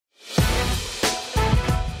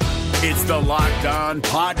It's the Locked On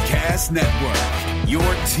Podcast Network, your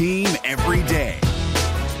team every day.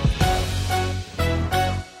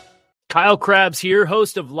 Kyle Krabs here,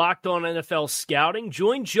 host of Locked On NFL Scouting.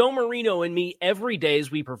 Join Joe Marino and me every day as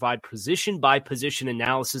we provide position-by-position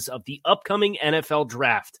analysis of the upcoming NFL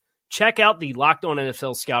Draft. Check out the Locked On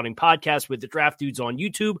NFL Scouting podcast with the Draft Dudes on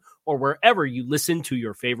YouTube or wherever you listen to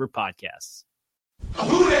your favorite podcasts.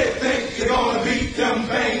 Who they think they're gonna beat them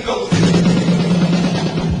Bengals?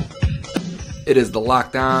 It is the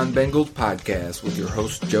Locked On Bengals podcast with your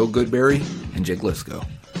hosts Joe Goodberry and Jake Lisco.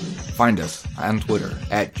 Find us on Twitter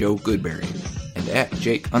at Joe Goodberry and at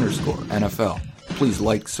Jake_NFL. Please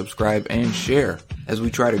like, subscribe, and share as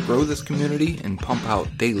we try to grow this community and pump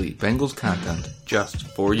out daily Bengals content just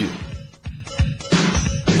for you. Who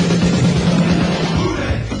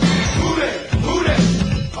they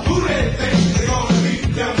think they're gonna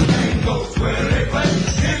beat them Bengals? Where they play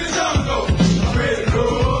in the jungle. I'm ready to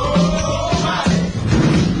roll my.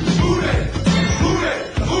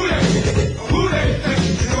 Who they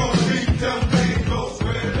think they're gonna beat them Bengals?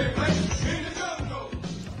 Where they play in the jungle.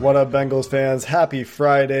 What up, Bengals fans? Happy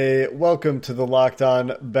Friday. Welcome to the Locked On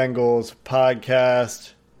Bengals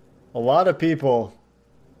podcast. A lot of people,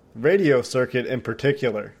 radio circuit in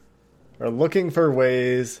particular, are looking for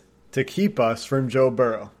ways to keep us from Joe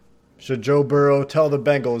Burrow. Should Joe Burrow tell the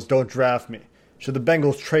Bengals, don't draft me? Should the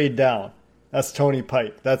Bengals trade down? That's Tony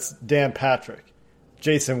Pike. That's Dan Patrick,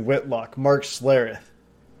 Jason Whitlock, Mark Schlereth.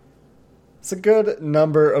 It's a good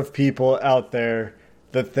number of people out there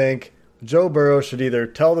that think Joe Burrow should either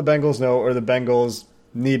tell the Bengals no or the Bengals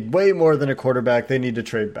need way more than a quarterback. They need to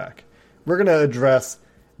trade back. We're going to address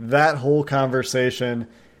that whole conversation.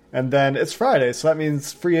 And then it's Friday, so that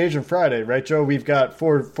means Free Agent Friday, right, Joe? We've got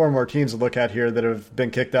four more teams to look at here that have been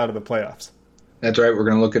kicked out of the playoffs. That's right. We're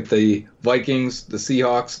going to look at the Vikings, the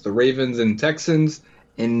Seahawks, the Ravens, and Texans.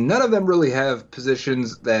 And none of them really have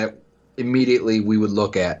positions that immediately we would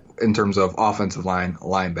look at in terms of offensive line,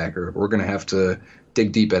 linebacker. We're going to have to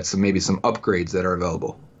dig deep at some upgrades that are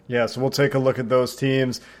available. Yeah, so we'll take a look at those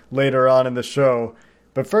teams later on in the show.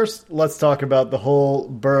 But first, let's talk about the whole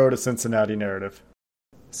Burrow to Cincinnati narrative.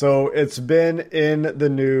 So it's been in the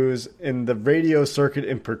news, in the radio circuit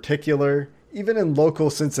in particular, even in local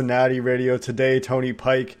Cincinnati radio today. Tony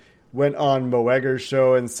Pike went on Mo Egger's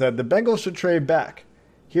show and said the Bengals should trade back.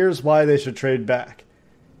 Here's why they should trade back.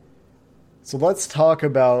 So let's talk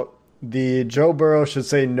about the Joe Burrow should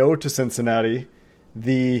say no to Cincinnati.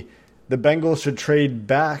 The Bengals should trade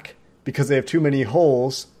back because they have too many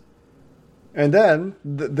holes. And then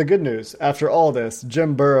the good news, after all this,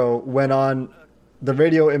 Jim Burrow went on the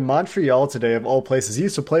radio in Montreal today, of all places. He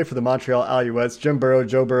used to play for the Montreal Alouettes. Jim Burrow,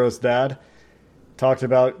 Joe Burrow's dad, talked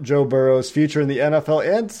about Joe Burrow's future in the NFL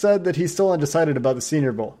and said that he's still undecided about the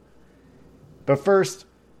Senior Bowl. But first,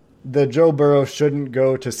 the Joe Burrow shouldn't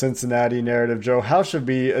go to Cincinnati narrative. Joe, how should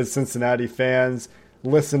we as Cincinnati fans,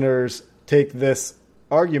 listeners, take this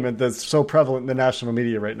argument that's so prevalent in the national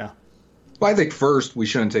media right now? Well, I think first we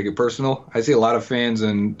shouldn't take it personal. I see a lot of fans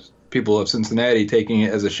and people of Cincinnati taking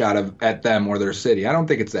it as a shot at them or their city. I don't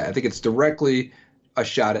think it's that. I think it's directly a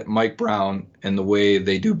shot at Mike Brown and the way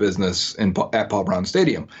they do business at Paul Brown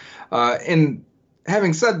Stadium. And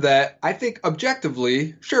having said that, I think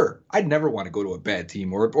objectively, sure, I'd never want to go to a bad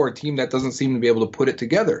team or a team that doesn't seem to be able to put it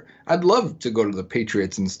together. I'd love to go to the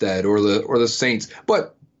Patriots instead or the Saints.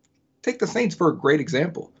 But take the Saints for a great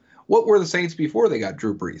example. What were the Saints before they got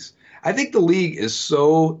Drew Brees? I think the league is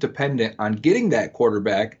so dependent on getting that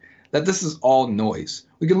quarterback that this is all noise.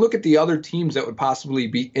 We can look at the other teams that would possibly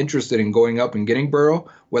be interested in going up and getting Burrow,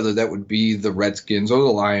 whether that would be the Redskins or the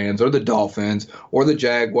Lions or the Dolphins or the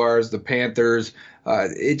Jaguars, the Panthers.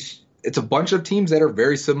 It's a bunch of teams that are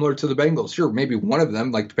very similar to the Bengals. Sure, maybe one of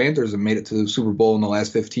them, like the Panthers, have made it to the Super Bowl in the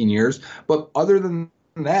last 15 years. But other than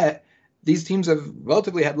that, these teams have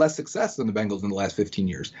relatively had less success than the Bengals in the last 15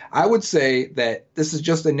 years. I would say that this is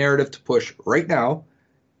just a narrative to push right now.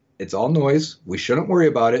 It's all noise. We shouldn't worry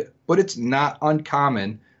about it, but it's not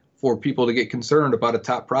uncommon for people to get concerned about a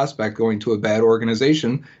top prospect going to a bad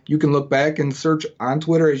organization. You can look back and search on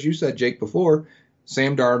Twitter, as you said, Jake, before,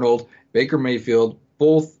 Sam Darnold, Baker Mayfield,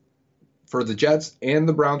 both for the Jets and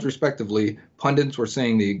the Browns respectively, pundits were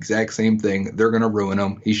saying the exact same thing. They're going to ruin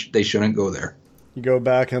him. They shouldn't go there. You go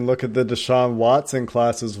back and look at the Deshaun Watson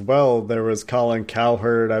class as well. There was Colin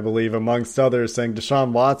Cowherd, I believe, amongst others, saying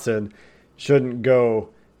Deshaun Watson shouldn't go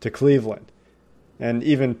to Cleveland. And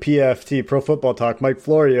even PFT, Pro Football Talk, Mike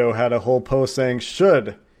Florio had a whole post saying,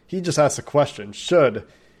 he just asked a question, should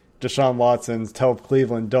Deshaun Watson tell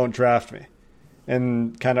Cleveland, don't draft me?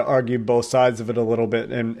 And kind of argued both sides of it a little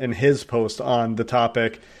bit in his post on the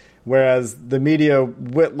topic. Whereas the media,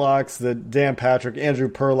 Whitlocks, the Dan Patrick, Andrew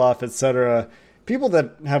Perloff, etc., people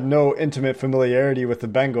that have no intimate familiarity with the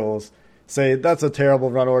Bengals say that's a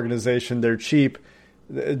terrible run organization. They're cheap.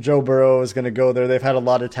 Joe Burrow is going to go there. They've had a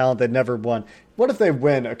lot of talent. They've never won. What if they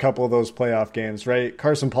win a couple of those playoff games, right?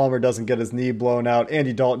 Carson Palmer doesn't get his knee blown out.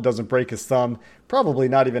 Andy Dalton doesn't break his thumb. Probably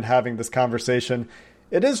not even having this conversation.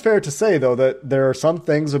 It is fair to say, though, that there are some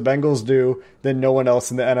things the Bengals do that no one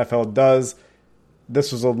else in the NFL does.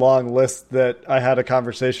 This was a long list that I had a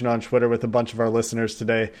conversation on Twitter with a bunch of our listeners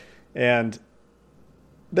today. And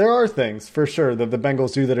there are things, for sure, that the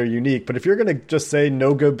Bengals do that are unique. But if you're going to just say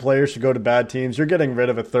no good players should go to bad teams, you're getting rid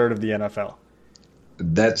of a third of the NFL.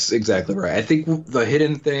 That's exactly right. I think the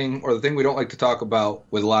hidden thing, or the thing we don't like to talk about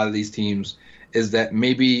with a lot of these teams, is that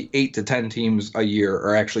maybe 8 to 10 teams a year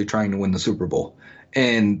are actually trying to win the Super Bowl.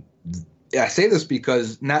 And I say this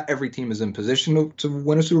because not every team is in position to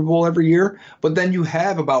win a Super Bowl every year. But then you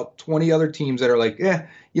have about 20 other teams that are like,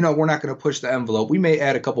 we're not going to push the envelope. We may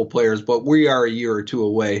add a couple players, but we are a year or two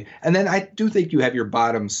away. And then I do think you have your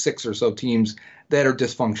bottom 6 or so teams that are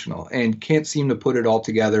dysfunctional and can't seem to put it all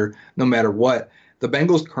together no matter what. The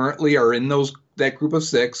Bengals currently are in that group of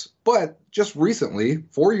 6, but just recently,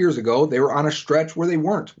 4 years ago, they were on a stretch where they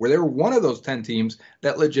weren't, where they were one of those 10 teams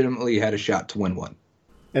that legitimately had a shot to win one.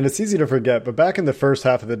 And it's easy to forget, but back in the first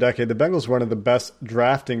half of the decade, the Bengals were one of the best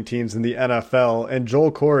drafting teams in the NFL, and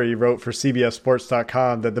Joel Corey wrote for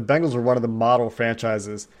CBSSports.com that the Bengals were one of the model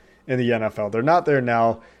franchises in the NFL. They're not there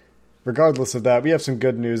now. Regardless of that, we have some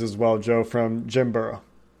good news as well, Joe, from Jim Burrow.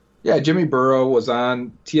 Yeah, Jimmy Burrow was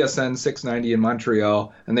on TSN 690 in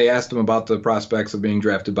Montreal, and they asked him about the prospects of being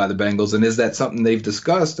drafted by the Bengals, and is that something they've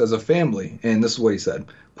discussed as a family? And this is what he said,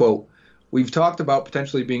 quote, "We've talked about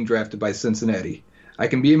potentially being drafted by Cincinnati. I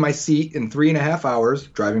can be in my seat in 3.5 hours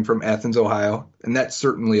driving from Athens, Ohio, and that's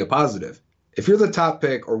certainly a positive. If you're the top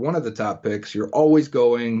pick or one of the top picks, you're always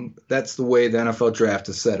going, that's the way the NFL draft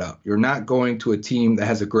is set up. You're not going to a team that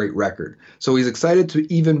has a great record. So he's excited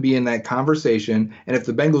to even be in that conversation, and if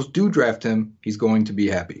the Bengals do draft him, he's going to be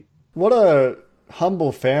happy." What a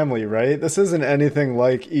humble family, right? This isn't anything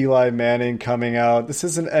like Eli Manning coming out. This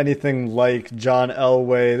isn't anything like John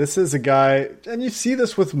Elway. This is a guy, and you see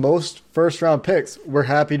this with most first-round picks. We're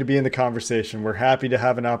happy to be in the conversation. We're happy to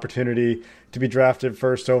have an opportunity to be drafted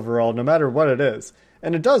first overall, no matter what it is.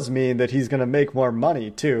 And it does mean that he's going to make more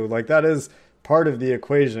money, too. Like, that is part of the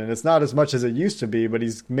equation. It's not as much as it used to be, but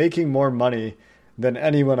he's making more money than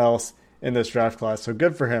anyone else in this draft class. So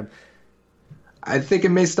good for him. I think it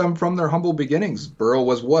may stem from their humble beginnings. Burrow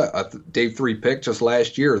was a day 3 pick just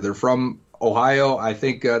last year. They're from Ohio. I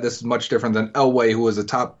think this is much different than Elway, who was a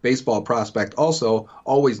top baseball prospect, also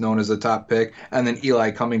always known as a top pick. And then Eli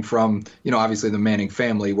coming from, obviously the Manning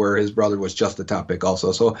family, where his brother was just a top pick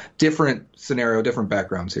also. So different scenario, different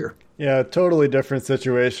backgrounds here. Yeah, totally different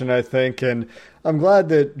situation, I think. And I'm glad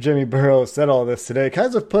that Jimmy Burrow said all this today. It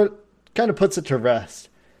kind of puts it to rest,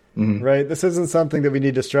 right? This isn't something that we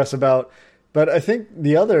need to stress about. But I think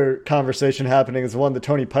the other conversation happening is the one that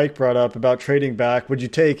Tony Pike brought up about trading back. Would you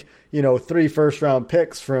take, 3 first-round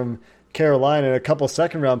picks from Carolina and a couple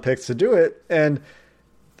second-round picks to do it? And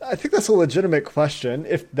I think that's a legitimate question.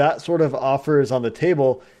 If that sort of offer is on the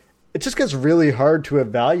table, it just gets really hard to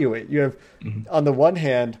evaluate. You have, on the one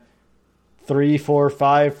hand, 3, 4,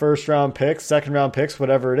 5 first-round picks, second-round picks,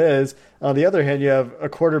 whatever it is. On the other hand, you have a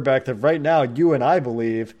quarterback that right now you and I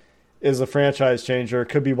believe is a franchise changer,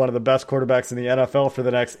 could be one of the best quarterbacks in the NFL for the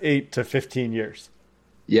next 8 to 15 years.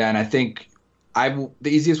 Yeah, and I think the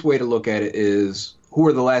easiest way to look at it is who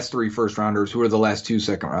are the last 3 first-rounders, who are the last 2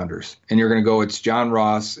 second-rounders. And you're going to go, it's John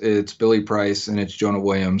Ross, it's Billy Price, and it's Jonah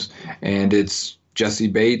Williams, and it's Jesse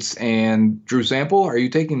Bates and Drew Sample. Are you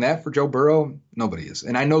taking that for Joe Burrow? Nobody is.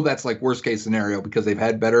 And I know that's like worst-case scenario because they've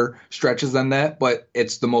had better stretches than that, but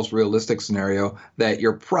it's the most realistic scenario that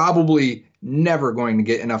you're probably never going to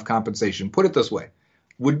get enough compensation. Put it this way.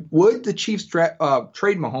 Would the Chiefs trade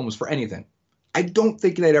Mahomes for anything? I don't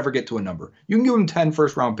think they'd ever get to a number. You can give them 10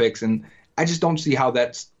 first-round picks, and I just don't see how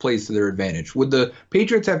that plays to their advantage. Would the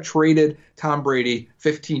Patriots have traded Tom Brady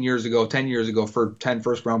 15 years ago, 10 years ago for 10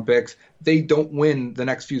 first-round picks? They don't win the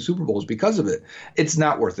next few Super Bowls because of it. It's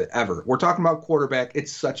not worth it, ever. We're talking about quarterback.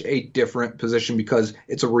 It's such a different position because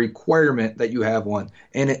it's a requirement that you have one.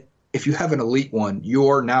 And if you have an elite one,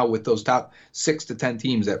 you're now with those top 6 to 10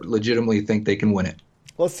 teams that legitimately think they can win it.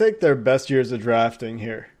 Let's take their best years of drafting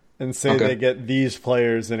here and say they get these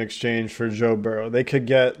players in exchange for Joe Burrow. They could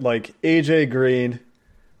get like A.J. Green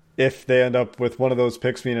if they end up with one of those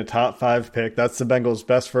picks being a top 5 pick. That's the Bengals'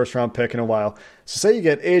 best first-round pick in a while. So say you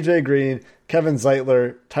get A.J. Green, Kevin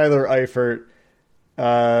Zeitler, Tyler Eifert,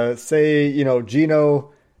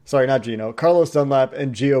 Geno Sorry, not Geno. Carlos Dunlap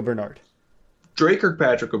and Gio Bernard. Drake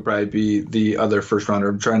Kirkpatrick would probably be the other first rounder.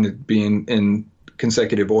 I'm trying to be in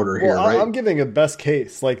consecutive order here, right? I'm giving a best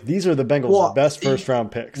case. Like, these are the Bengals' best first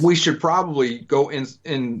round picks. We should probably go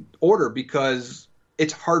in order because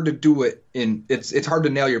it's hard to do it it's hard to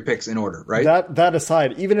nail your picks in order, right? That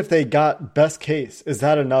aside, even if they got best case, is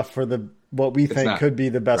that enough for what we think could be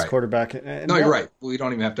the best quarterback? No, you're right. We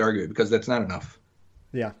don't even have to argue it because that's not enough.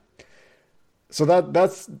 Yeah. So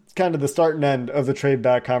that's kind of the start and end of the trade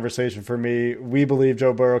back conversation for me. We believe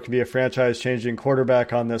Joe Burrow can be a franchise-changing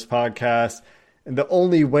quarterback on this podcast. And the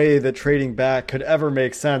only way that trading back could ever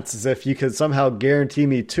make sense is if you could somehow guarantee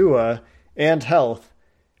me Tua and health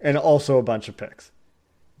and also a bunch of picks.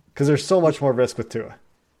 Because there's so much more risk with Tua.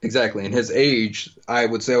 Exactly. And his age, I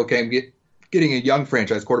would say, okay, I'm getting a young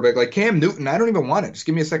franchise quarterback like Cam Newton. I don't even want it. Just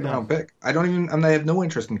give me a second-round pick. I have no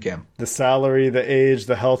interest in Cam. The salary, the age,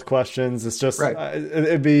 the health questions, it's just,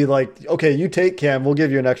 it'd be like, okay, you take Cam, we'll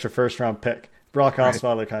give you an extra first-round pick. Brock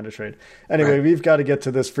Osweiler kind of trade. Anyway, we've got to get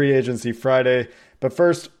to this free agency Friday. But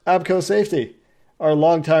first, Abco Safety, our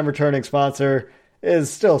longtime returning sponsor, is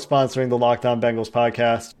still sponsoring the Locked On Bengals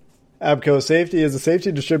podcast. Abco Safety is a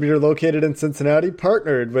safety distributor located in Cincinnati,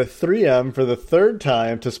 partnered with 3M for the third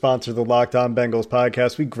time to sponsor the Locked On Bengals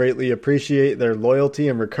podcast. We greatly appreciate their loyalty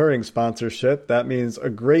and recurring sponsorship. That means a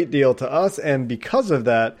great deal to us, and because of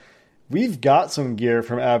that, we've got some gear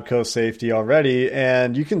from Abco Safety already,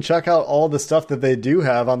 and you can check out all the stuff that they do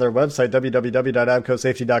have on their website,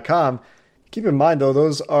 www.abcosafety.com. Keep in mind, though,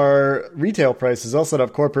 those are retail prices. They'll set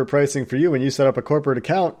up corporate pricing for you when you set up a corporate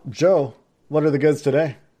account. Joe, what are the goods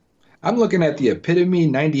today? I'm looking at the Epitome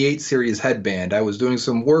 98 series headband. I was doing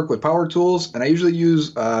some work with power tools, and I usually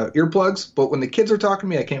use earplugs, but when the kids are talking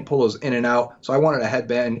to me, I can't pull those in and out, so I wanted a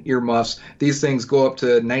headband, earmuffs. These things go up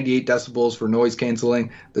to 98 decibels for noise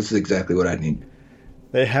canceling. This is exactly what I need.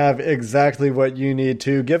 They have exactly what you need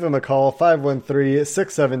to. Give them a call,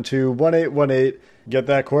 513-672-1818. Get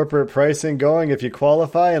that corporate pricing going if you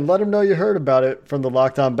qualify, and let them know you heard about it from the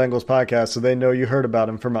Locked On Bengals podcast so they know you heard about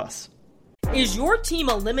them from us. Is your team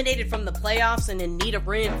eliminated from the playoffs and in need of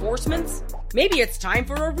reinforcements? Maybe it's time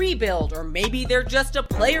for a rebuild, or maybe they're just a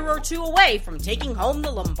player or two away from taking home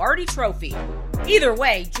the Lombardi Trophy. Either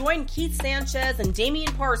way, join Keith Sanchez and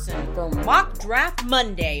Damian Parson for Mock Draft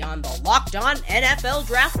Monday on the Locked On NFL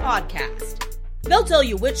Draft Podcast. They'll tell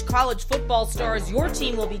you which college football stars your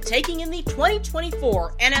team will be taking in the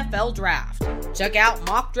 2024 NFL Draft. Check out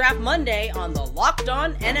Mock Draft Monday on the Locked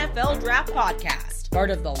On NFL Draft Podcast, part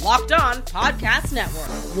of the Locked On Podcast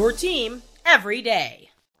Network. Your team every day.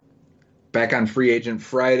 Back on Free Agent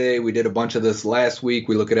Friday, we did a bunch of this last week.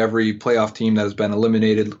 We look at every playoff team that has been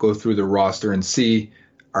eliminated, go through the roster and see,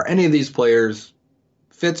 are any of these players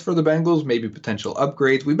fits for the Bengals, maybe potential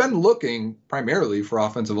upgrades. We've been looking primarily for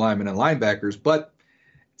offensive linemen and linebackers, but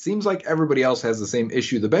it seems like everybody else has the same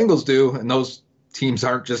issue the Bengals do, and those teams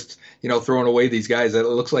aren't just, throwing away these guys. It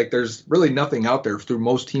looks like there's really nothing out there through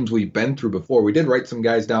most teams we've been through before. We did write some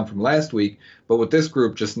guys down from last week, but with this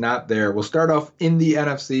group, just not there. We'll start off in the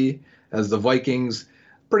NFC as the Vikings,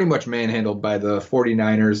 pretty much manhandled by the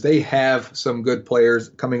 49ers. They have some good players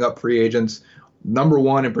coming up, free agents. Number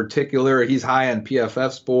one in particular, he's high on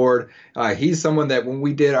PFF's board. He's someone that when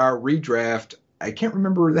we did our redraft, I can't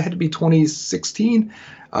remember, that had to be 2016,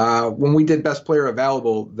 when we did best player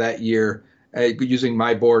available that year, using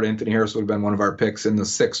my board, Anthony Harris would have been one of our picks in the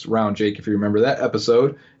 6th round, Jake, if you remember that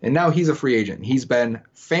episode. And now he's a free agent. He's been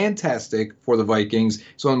fantastic for the Vikings.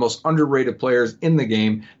 He's one of the most underrated players in the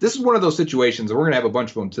game. This is one of those situations, and we're going to have a bunch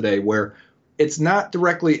of them today, where it's not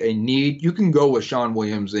directly a need. You can go with Sean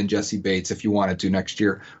Williams and Jesse Bates if you wanted to next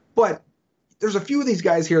year. But there's a few of these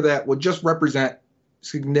guys here that would just represent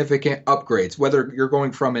significant upgrades, whether you're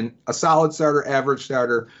going from a solid starter, average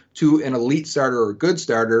starter, to an elite starter or a good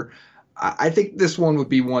starter. I think this one would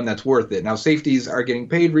be one that's worth it. Now, safeties are getting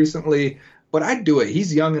paid recently, but I'd do it.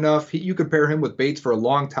 He's young enough. You could pair him with Bates for a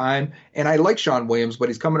long time. And I like Sean Williams, but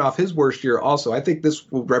he's coming off his worst year also. I think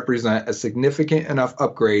this will represent a significant enough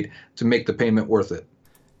upgrade to make the payment worth it.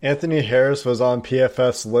 Anthony Harris was on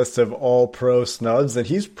PFF's list of all-pro snubs, and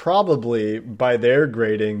he's probably, by their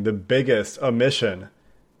grading, the biggest omission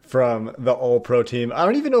from the all-pro team. I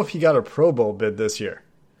don't even know if he got a Pro Bowl bid this year.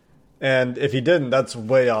 And if he didn't, that's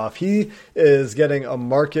way off. He is getting a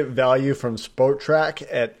market value from SportTrack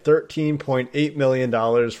at $13.8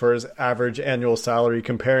 million for his average annual salary,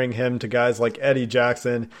 comparing him to guys like Eddie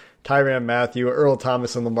Jackson, Tyrann Mathieu, Earl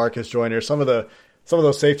Thomas, and LaMarcus Joyner, some of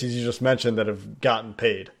those safeties you just mentioned that have gotten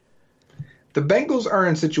paid. The Bengals are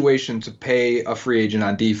in a situation to pay a free agent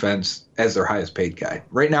on defense as their highest paid guy.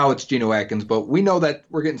 Right now it's Geno Atkins, but we know that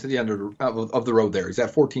we're getting to the end of the road there. He's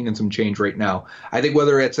at 14 and some change right now. I think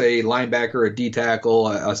whether it's a linebacker, a D tackle,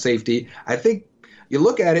 a safety, I think you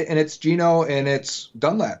look at it and it's Geno and it's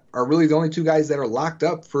Dunlap are really the only two guys that are locked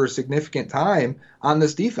up for a significant time on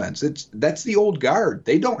this defense. That's the old guard.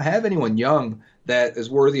 They don't have anyone young that is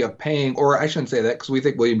worthy of paying, or I shouldn't say that because we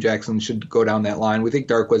think William Jackson should go down that line. We think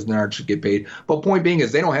Darqueze Dennard should get paid. But point being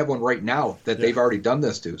is they don't have one right now that they've already done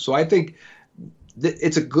this to. So I think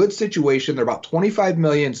it's a good situation. They're about $25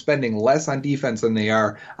 million spending less on defense than they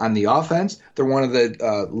are on the offense. They're one of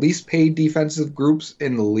the least paid defensive groups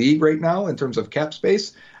in the league right now in terms of cap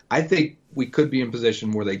space. I think we could be in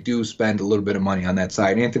position where they do spend a little bit of money on that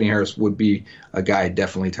side. Anthony Harris would be a guy I'd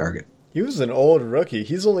definitely target. He was an old rookie.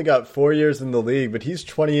 He's only got 4 years in the league, but he's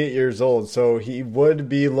 28 years old. So he would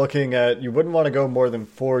be looking at, you wouldn't want to go more than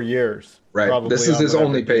 4 years. Right. This is his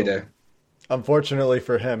only payday. Unfortunately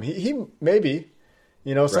for him. He maybe,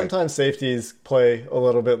 sometimes safeties play a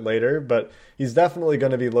little bit later, but he's definitely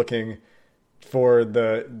going to be looking for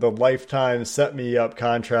the lifetime set me up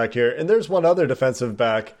contract here. And there's one other defensive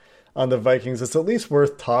back on the Vikings that's at least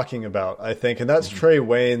worth talking about, I think. And that's Trey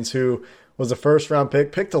Waynes, who was a first-round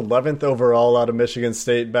picked 11th overall out of Michigan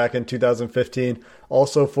State back in 2015.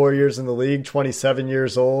 Also 4 years in the league, 27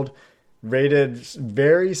 years old, rated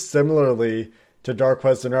very similarly to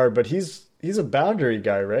Darqueze Dennard, but he's a boundary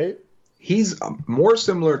guy, right? He's more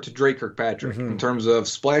similar to Drake Kirkpatrick in terms of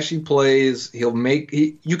splashy plays. You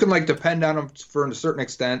can depend on him for a certain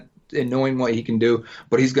extent in knowing what he can do,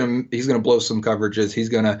 but he's gonna blow some coverages. He's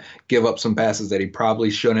gonna give up some passes that he probably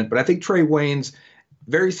shouldn't. But I think Trey Waynes,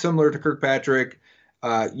 very similar to Kirkpatrick.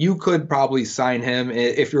 You could probably sign him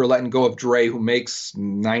if you're letting go of Dre, who makes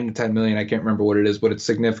 $9 to $10 million. I can't remember what it is, but it's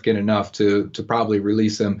significant enough to probably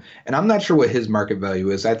release him. And I'm not sure what his market value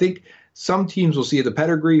is. I think some teams will see the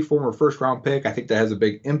pedigree, former first-round pick. I think that has a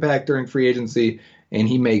big impact during free agency, and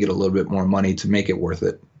he may get a little bit more money to make it worth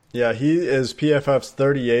it. Yeah, he is PFF's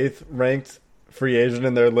 38th ranked free agent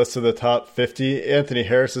in their list of the top 50. Anthony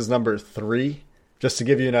Harris is number 3. Just to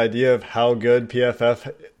give you an idea of how good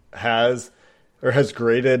PFF has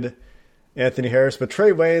graded Anthony Harris. But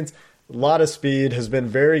Trey Waynes, a lot of speed, has been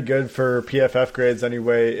very good for PFF grades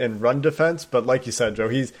anyway in run defense. But like you said, Joe,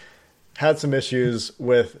 he's had some issues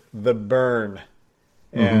with the burn.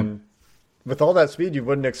 And with all that speed, you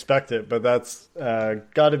wouldn't expect it. But that's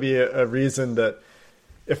got to be a reason that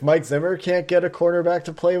if Mike Zimmer can't get a cornerback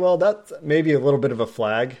to play well, that's maybe a little bit of a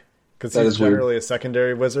flag because he's generally a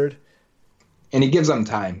secondary wizard. And he gives them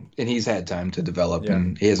time, and he's had time to develop,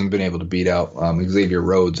 and he hasn't been able to beat out Xavier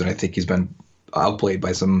Rhodes, and I think he's been outplayed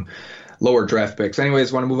by some lower draft picks.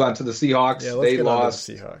 Anyways, want to move on to the Seahawks. Yeah, they lost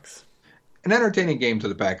the Seahawks. An entertaining game to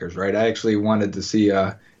the Packers, right? I actually wanted to see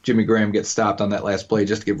Jimmy Graham get stopped on that last play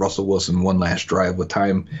just to give Russell Wilson one last drive with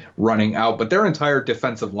time running out. But their entire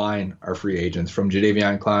defensive line are free agents, from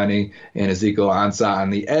Jadeveon Clowney and Ezekiel Ansah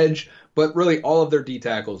on the edge. But really, all of their D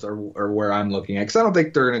tackles are where I'm looking at, because I don't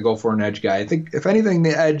think they're going to go for an edge guy. I think, if anything, the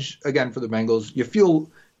edge, again, for the Bengals, you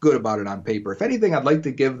feel good about it on paper. If anything, I'd like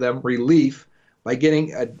to give them relief by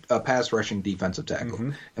getting a pass rushing defensive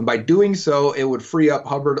tackle. And by doing so, it would free up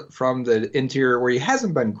Hubbard from the interior where he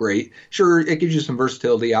hasn't been great. Sure, it gives you some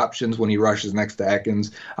versatility options when he rushes next to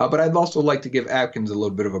Atkins. But I'd also like to give Atkins a little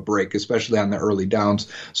bit of a break, especially on the early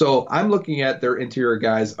downs. So I'm looking at their interior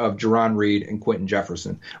guys of Jerron Reed and Quentin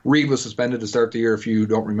Jefferson. Reed was suspended to start the year, if you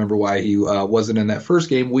don't remember why he wasn't in that first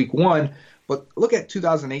game, week 1. But look at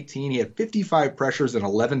 2018. He had 55 pressures and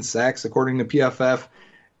 11 sacks, according to PFF.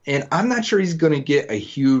 And I'm not sure he's going to get a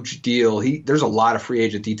huge deal. There's a lot of free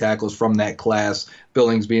agent D tackles from that class,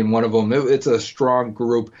 Billings being one of them. It's a strong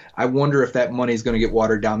group. I wonder if that money is going to get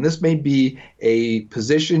watered down. This may be a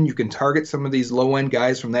position you can target some of these low-end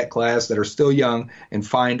guys from that class that are still young and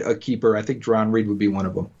find a keeper. I think Jerron Reed would be one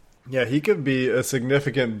of them. Yeah, he could be a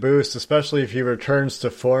significant boost, especially if he returns to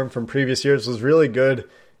form from previous years. Was really good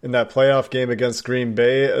in that playoff game against Green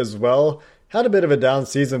Bay as well. Had a bit of a down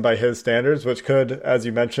season by his standards, which could, as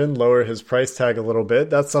you mentioned, lower his price tag a little bit.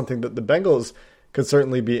 That's something that the Bengals could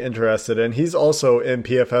certainly be interested in. He's also in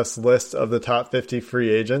PFF's list of the top 50 free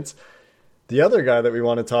agents. The other guy that we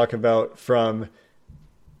want to talk about from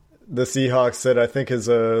the Seahawks that I think is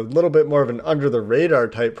a little bit more of an under-the-radar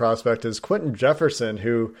type prospect is Quentin Jefferson,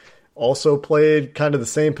 who also played kind of the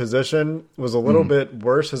same position, was a little bit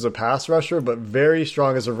worse as a pass rusher, but very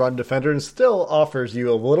strong as a run defender and still offers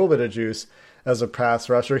you a little bit of juice as a pass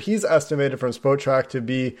rusher. He's estimated from Spotrac to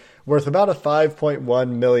be worth about a $5.1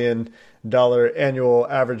 million annual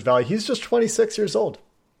average value. He's just 26 years old.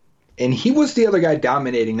 And he was the other guy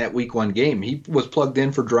dominating that week 1 game. He was plugged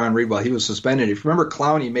in for Jarron Reed while he was suspended. If you remember,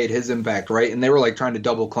 Clowney made his impact, right? And they were like trying to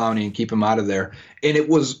double Clowney and keep him out of there. And it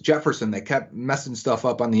was Jefferson that kept messing stuff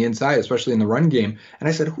up on the inside, especially in the run game. And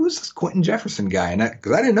I said, who is this Quentin Jefferson guy? And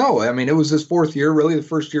because I didn't know. I mean, it was his 4th year. Really, the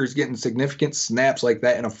first year he's getting significant snaps like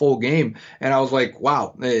that in a full game. And I was like,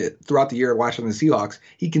 wow, throughout the year watching the Seahawks,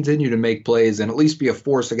 he continued to make plays and at least be a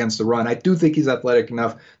force against the run. I do think he's athletic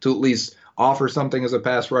enough to at least offer something as a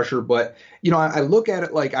pass rusher, but I look at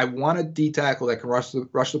it like I want a D tackle that can rush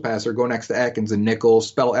the passer, go next to Atkins and nickel,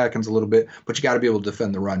 spell Atkins a little bit, but you got to be able to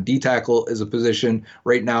defend the run. D tackle is a position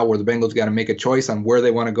right now where the Bengals got to make a choice on where they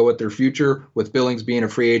want to go with their future, with Billings being a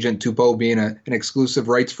free agent, Tupou being an exclusive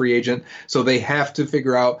rights free agent. So they have to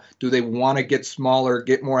figure out, do they want to get smaller,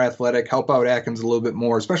 get more athletic, help out Atkins a little bit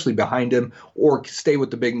more, especially behind him, or stay with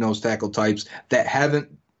the big nose tackle types that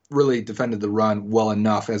haven't really defended the run well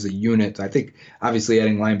enough as a unit. I think obviously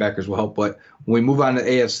adding linebackers will help, but when we move on to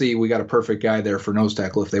AFC, we got a perfect guy there for nose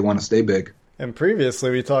tackle if they want to stay big. And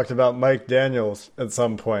previously we talked about Mike Daniels at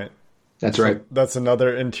some point. That's right. That's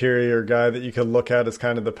another interior guy that you could look at as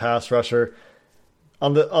kind of the pass rusher.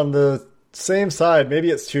 On the same side, maybe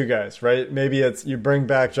it's 2 guys, right? Maybe it's you bring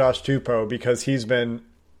back Josh Tupou because he's been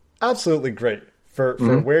absolutely great for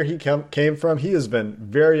where he came from. He has been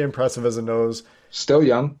very impressive as a nose. Still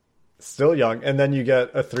young. And then you get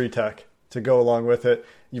a 3-tech to go along with it.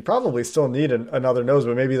 You probably still need another nose,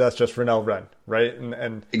 but maybe that's just Rennell Wren, right?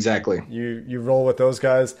 And exactly. You roll with those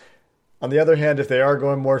guys. On the other hand, if they are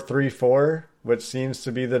going more 3-4, which seems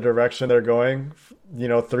to be the direction they're going,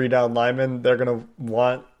 3 down linemen, they're going to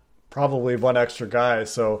want probably 1 extra guy.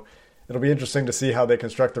 So it'll be interesting to see how they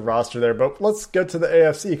construct the roster there. But let's get to the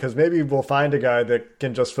AFC because maybe we'll find a guy that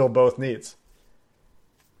can just fill both needs.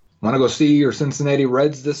 Want to go see your Cincinnati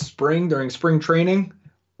Reds this spring during spring training?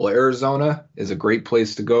 Well, Arizona is a great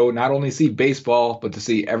place to go, not only see baseball, but to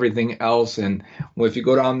see everything else. And if you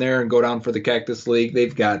go down there and go down for the Cactus League,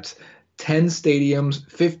 they've got 10 stadiums,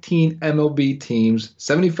 15 MLB teams,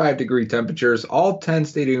 75-degree temperatures. All 10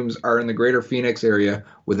 stadiums are in the greater Phoenix area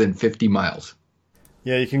within 50 miles.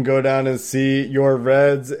 Yeah, you can go down and see your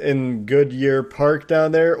Reds in Goodyear Park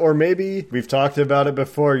down there. Or maybe, we've talked about it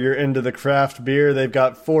before, you're into the craft beer. They've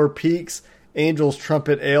got Four Peaks, Angel's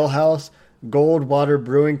Trumpet Ale House, Goldwater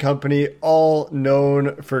Brewing Company, all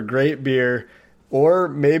known for great beer. Or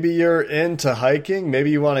maybe you're into hiking. Maybe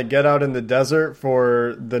you want to get out in the desert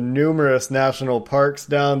for the numerous national parks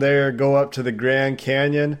down there. Go up to the Grand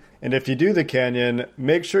Canyon. And if you do the canyon,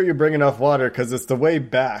 make sure you bring enough water because it's the way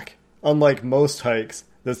back. Unlike most hikes,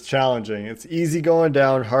 that's challenging. It's easy going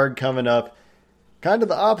down, hard coming up. Kind of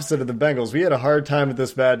the opposite of the Bengals. We had a hard time with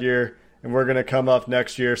this bad year, and we're going to come up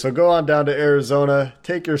next year. So go on down to Arizona,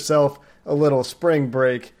 take yourself a little spring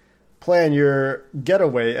break, plan your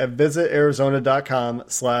getaway at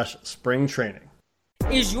visitarizona.com/springtraining.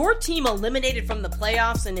 Is your team eliminated from the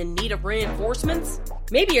playoffs and in need of reinforcements?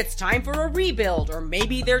 Maybe it's time for a rebuild, or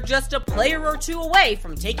maybe they're just a player or 2 away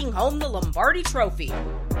from taking home the Lombardi Trophy.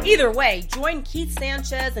 Either way, join Keith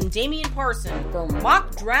Sanchez and Damian Parson for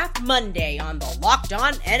Mock Draft Monday on the Locked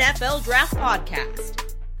On NFL Draft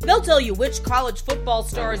Podcast. They'll tell you which college football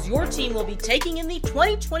stars your team will be taking in the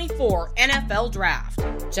 2024 NFL Draft.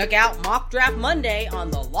 Check out Mock Draft Monday on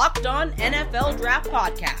the Locked On NFL Draft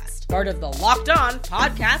Podcast, part of the Locked On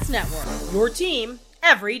Podcast Network. Your team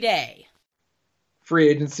every day. Free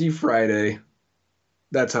Agency Friday.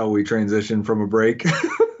 That's how we transition from a break.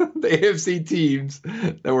 The AFC teams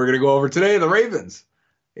that we're going to go over today, the Ravens,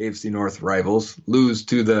 AFC North rivals, lose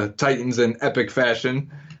to the Titans in epic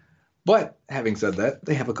fashion. But having said that,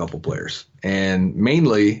 they have a couple players. And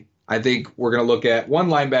mainly, I think we're going to look at one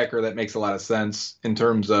linebacker that makes a lot of sense in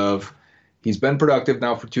terms of he's been productive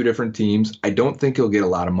now for 2 different teams. I don't think he'll get a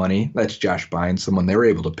lot of money. That's Josh Bynes, someone they were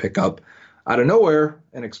able to pick up out of nowhere,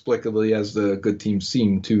 inexplicably, as the good teams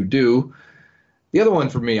seem to do. The other one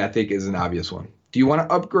for me, I think, is an obvious one. Do you want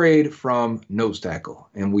to upgrade from nose tackle?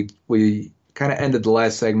 And we kind of ended the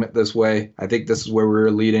last segment this way. I think this is where we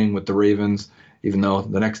were leading with the Ravens, even though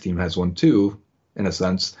the next team has one too, in a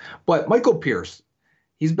sense. But Michael Pierce,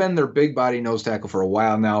 he's been their big body nose tackle for a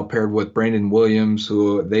while now, paired with Brandon Williams,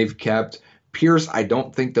 who they've kept. Pierce, I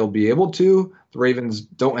don't think they'll be able to. The Ravens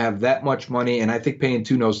don't have that much money, and I think paying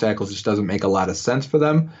 2 nose tackles just doesn't make a lot of sense for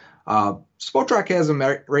them. Spotrac has him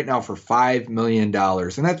right now for $5 million,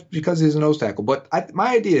 and that's because he's a nose tackle. But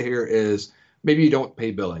my idea here is maybe you don't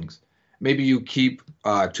pay Billings. Maybe you keep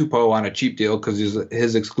Tupou on a cheap deal because he's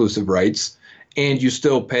his exclusive rights, and you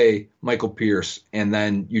still pay Michael Pierce, and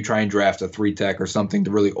then you try and draft a 3-tech or something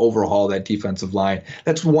to really overhaul that defensive line.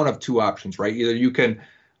 That's one of 2 options, right? Either you can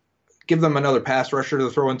give them another pass rusher to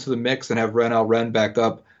throw into the mix and have Ren back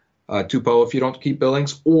up Tupou if you don't keep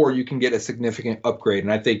Billings, or you can get a significant upgrade.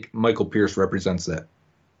 And I think Michael Pierce represents that.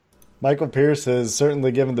 Michael Pierce has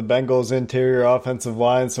certainly given the Bengals' interior offensive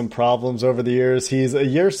line some problems over the years. He's a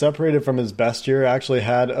year separated from his best year, actually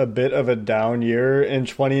had a bit of a down year in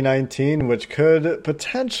 2019, which could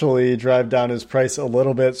potentially drive down his price a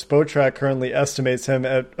little bit. Spotrac currently estimates him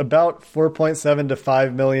at about $4.7 to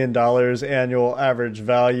 $5 million annual average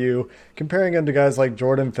value, comparing him to guys like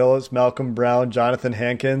Jordan Phillips, Malcolm Brown, Jonathan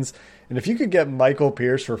Hankins. And if you could get Michael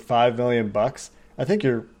Pierce for $5 million, I think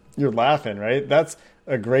you're laughing, right? That's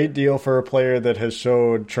a great deal for a player that has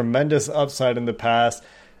showed tremendous upside in the past.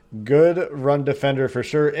 Good run defender for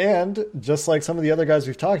sure. And just like some of the other guys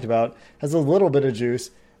we've talked about, has a little bit of juice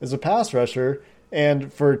as a pass rusher.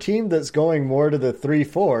 And for a team that's going more to the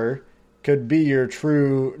 3-4, could be your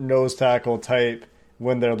true nose tackle type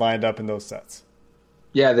when they're lined up in those sets.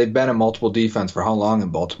 Yeah, they've been a multiple defense for how long in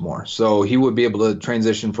Baltimore? So he would be able to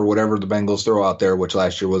transition for whatever the Bengals throw out there, which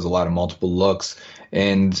last year was a lot of multiple looks.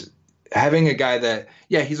 And having a guy that,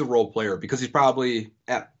 yeah, he's a role player because you'd probably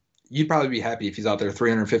be happy if he's out there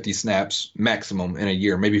 350 snaps maximum in a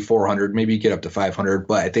year, maybe 400, maybe you get up to 500.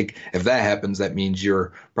 But I think if that happens, that means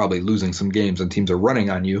you're probably losing some games and teams are running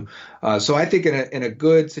on you. So I think in a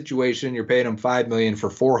good situation, you're paying him $5 million for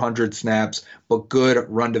 400 snaps, but good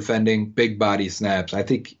run defending, big body snaps. I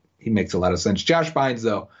think he makes a lot of sense. Josh Bynes,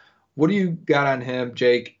 though, what do you got on him,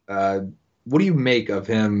 Jake? What do you make of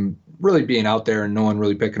him really being out there and no one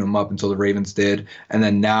really picking him up until the Ravens did? And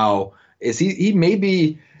then now is he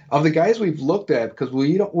maybe of the guys we've looked at, because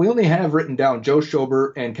we only have written down Joe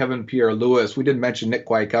Schobert and Kevin Pierre-Louis. We didn't mention Nick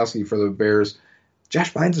Kwiatkowski for the Bears.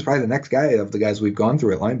 Josh Bynes is probably the next guy of the guys we've gone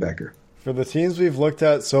through at linebacker. For the teams we've looked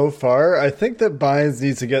at so far, I think that Bynes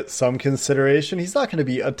needs to get some consideration. He's not going to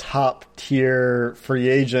be a top-tier free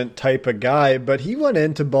agent type of guy, but he went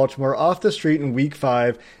into Baltimore off the street in Week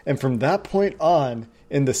 5, and from that point on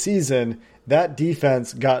in the season, that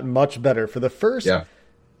defense got much better. For the first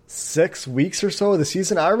 6 weeks or so of the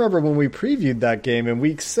season, I remember when we previewed that game in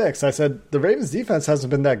Week 6, I said, the Ravens defense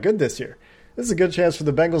hasn't been that good this year. This is a good chance for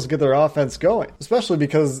the Bengals to get their offense going, especially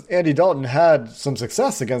because Andy Dalton had some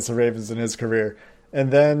success against the Ravens in his career.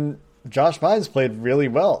 And then Josh Bynes played really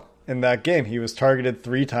well in that game. He was targeted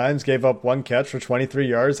 3 times, gave up 1 catch for 23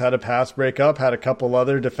 yards, had a pass breakup, had a couple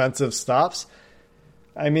other defensive stops.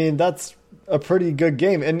 I mean, that's a pretty good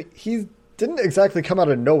game. And he didn't exactly come out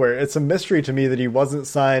of nowhere. It's a mystery to me that he wasn't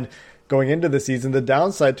signed going into the season. The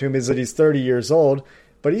downside to him is that he's 30 years old.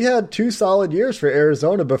 But he had 2 solid years for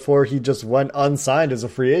Arizona before he just went unsigned as a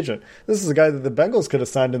free agent. This is a guy that the Bengals could have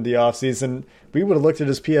signed in the offseason. We would have looked at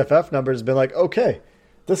his PFF numbers and been like, okay,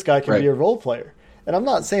 this guy can be a role player. And I'm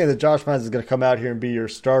not saying that Josh Bynes is going to come out here and be your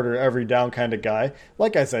starter every down kind of guy.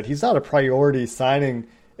 Like I said, he's not a priority signing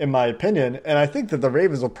in my opinion. And I think that the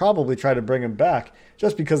Ravens will probably try to bring him back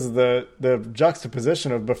just because of the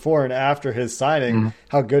juxtaposition of before and after his signing,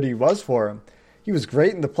 how good he was for him. He was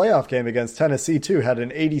great in the playoff game against Tennessee, too, had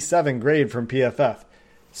an 87 grade from PFF.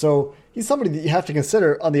 So he's somebody that you have to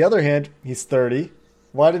consider. On the other hand, he's 30.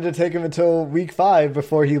 Why did it take him until Week 5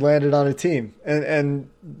 before he landed on a team? And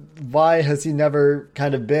why has he never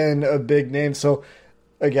kind of been a big name? So,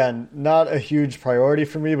 again, not a huge priority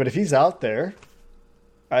for me, but if he's out there,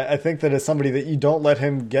 I think that it's somebody that you don't let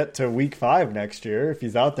him get to Week 5 next year. If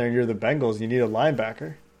he's out there and you're the Bengals, you need a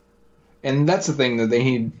linebacker. And that's the thing that they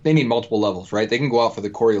need multiple levels, right? They can go out for the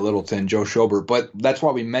Corey Littleton, Joe Schobert, but that's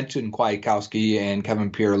why we mentioned Kwiatkowski and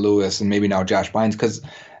Kevin Pierre-Louis and maybe now Josh Bynes, because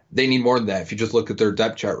they need more than that. If you just look at their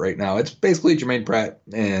depth chart right now, it's basically Jermaine Pratt,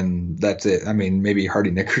 and that's it. I mean, maybe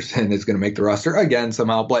Hardy Nickerson is going to make the roster again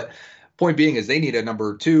somehow, but point being is they need a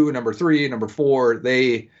number 2, number 3, number 4.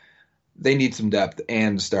 They need some depth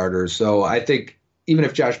and starters. So I think even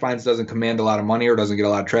if Josh Bynes doesn't command a lot of money or doesn't get a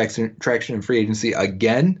lot of traction in free agency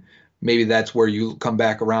again, maybe that's where you come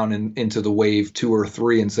back around into the wave 2 or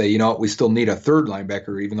 3 and say, you know what, we still need a third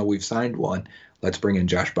linebacker, even though we've signed one. Let's bring in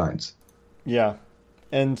Josh Bynes. Yeah.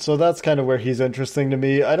 And so that's kind of where he's interesting to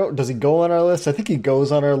me. Does he go on our list? I think he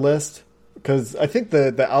goes on our list because I think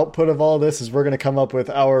the output of all this is we're going to come up with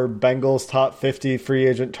our Bengals top 50 free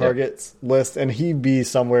agent targets list, and he'd be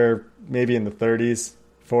somewhere maybe in the 30s,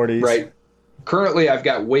 40s. Right. Currently, I've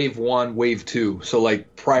got wave 1, wave 2, so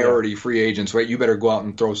like priority free agents, right? You better go out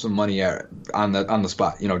and throw some money on the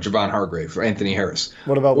spot. You know, Javon Hargrave, Anthony Harris.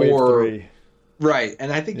 What about wave 3? Right,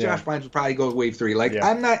 and I think Josh Bynes would probably go with wave 3.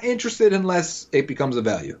 I'm not interested unless it becomes a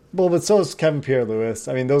value. Well, but so is Kevin Pierre-Louis.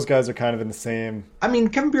 I mean, those guys are kind of in the same. I mean,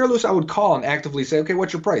 Kevin Pierre-Louis, I would call and actively say, okay,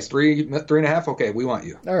 what's your price? 3.5? Okay, we want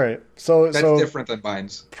you. All right. So that's different than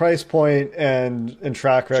Bynes. Price point and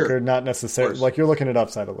track record, not necessarily. Like, you're looking at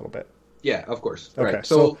upside a little bit. Yeah, of course. Okay, right.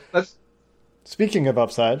 So let's... Speaking of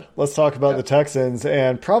upside, let's talk about the Texans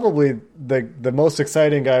and probably the most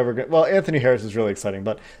exciting guy Anthony Harris is really exciting,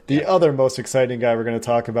 but the other most exciting guy we're going to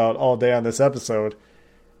talk about all day on this episode,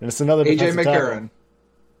 and it's another AJ McCarron.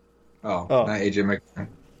 Oh, not AJ McCarron.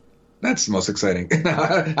 That's the most exciting.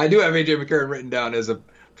 I do have AJ McCarron written down as a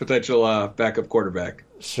potential backup quarterback.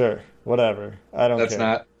 Sure, whatever. I don't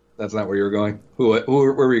care. That's not where you were going. Where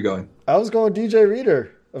were you going? I was going DJ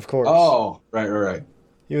Reader, of course. Oh, right.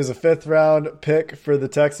 He was a 5th-round pick for the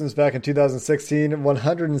Texans back in 2016,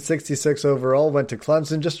 166 overall, went to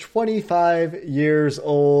Clemson, just 25 years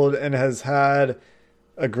old, and has had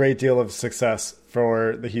a great deal of success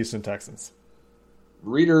for the Houston Texans.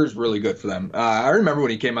 Reader's really good for them. I remember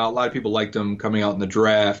when he came out, a lot of people liked him coming out in the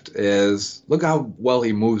draft. Look how well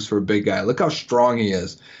he moves for a big guy. Look how strong he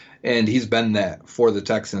is. And he's been that for the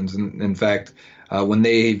Texans. And in fact, when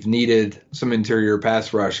they've needed some interior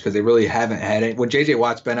pass rush, because they really haven't had it. When J.J.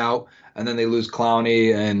 Watt's been out, and then they lose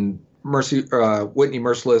Clowney, and Whitney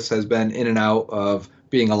Merciless has been in and out of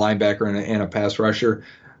being a linebacker and a pass rusher.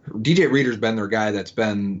 DJ Reader's been their guy that's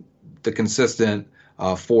been the consistent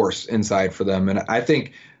force inside for them. And I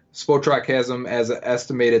think Spotrac has him as an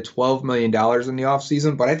estimated $12 million in the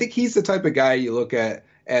offseason, but I think he's the type of guy you look at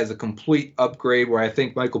as a complete upgrade, where I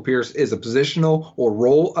think Michael Pierce is a positional or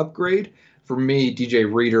role upgrade. For me,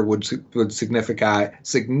 DJ Reader would signify.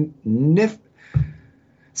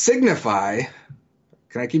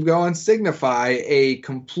 Can I keep going? Signify a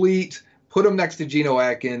complete. Put him next to Geno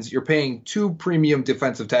Atkins. You're paying 2 premium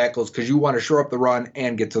defensive tackles because you want to shore up the run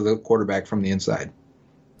and get to the quarterback from the inside.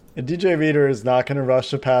 And DJ Reader is not going to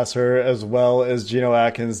rush the passer as well as Geno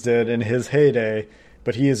Atkins did in his heyday,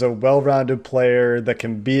 but he is a well-rounded player that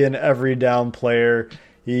can be an every down player.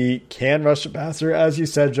 He can rush the passer, as you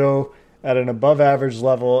said, Joe, at an above-average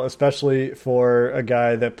level, especially for a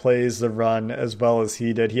guy that plays the run as well as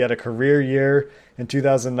he did. He had a career year in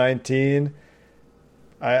 2019.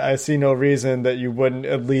 I see no reason that you wouldn't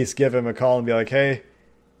at least give him a call and be like, hey,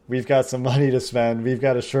 we've got some money to spend. We've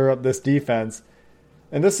got to shore up this defense.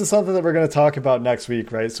 And this is something that we're going to talk about next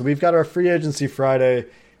week, right? So we've got our free agency Friday,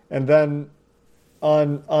 and then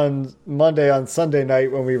on Monday, on Sunday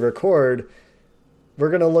night when we record, we're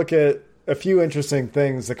going to look at a few interesting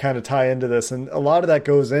things that kind of tie into this. And a lot of that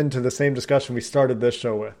goes into the same discussion we started this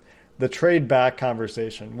show with, the trade back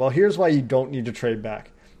conversation. Well, here's why you don't need to trade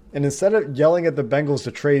back. And instead of yelling at the Bengals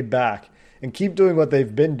to trade back and keep doing what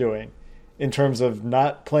they've been doing in terms of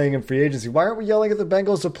not playing in free agency, why aren't we yelling at the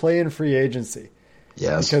Bengals to play in free agency?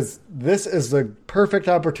 Yes. Because this is the perfect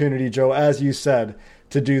opportunity, Joe, as you said,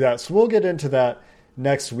 to do that. So we'll get into that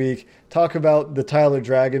next week. Talk about the Tyler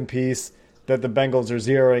Dragon piece that the Bengals are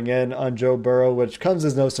zeroing in on Joe Burrow, which comes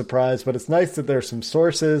as no surprise, but it's nice that there's some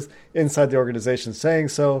sources inside the organization saying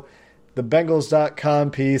so. The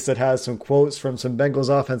Bengals.com piece that has some quotes from some Bengals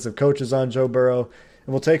offensive coaches on Joe Burrow.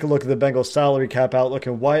 And we'll take a look at the Bengals salary cap outlook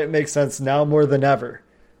and why it makes sense now more than ever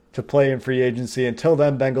to play in free agency. Until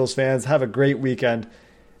then, Bengals fans, have a great weekend,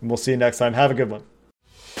 and we'll see you next time. Have a good one.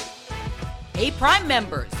 Hey, Prime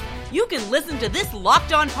members, you can listen to this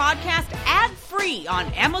Locked On podcast ad-free on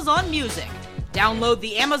Amazon Music. Download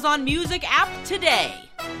the Amazon Music app today.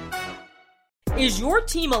 Is your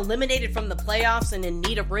team eliminated from the playoffs and in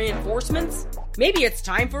need of reinforcements? Maybe it's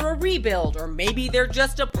time for a rebuild, or maybe they're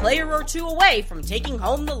just a player or two away from taking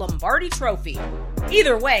home the Lombardi Trophy.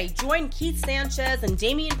 Either way, join Keith Sanchez and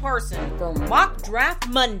Damian Parson for Mock Draft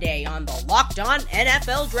Monday on the Locked On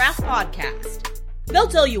NFL Draft Podcast. They'll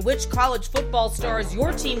tell you which college football stars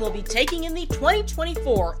your team will be taking in the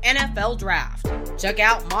 2024 NFL Draft. Check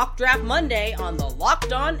out Mock Draft Monday on the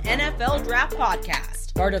Locked On NFL Draft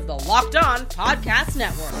Podcast, part of the Locked On Podcast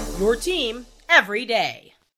Network. Your team every day.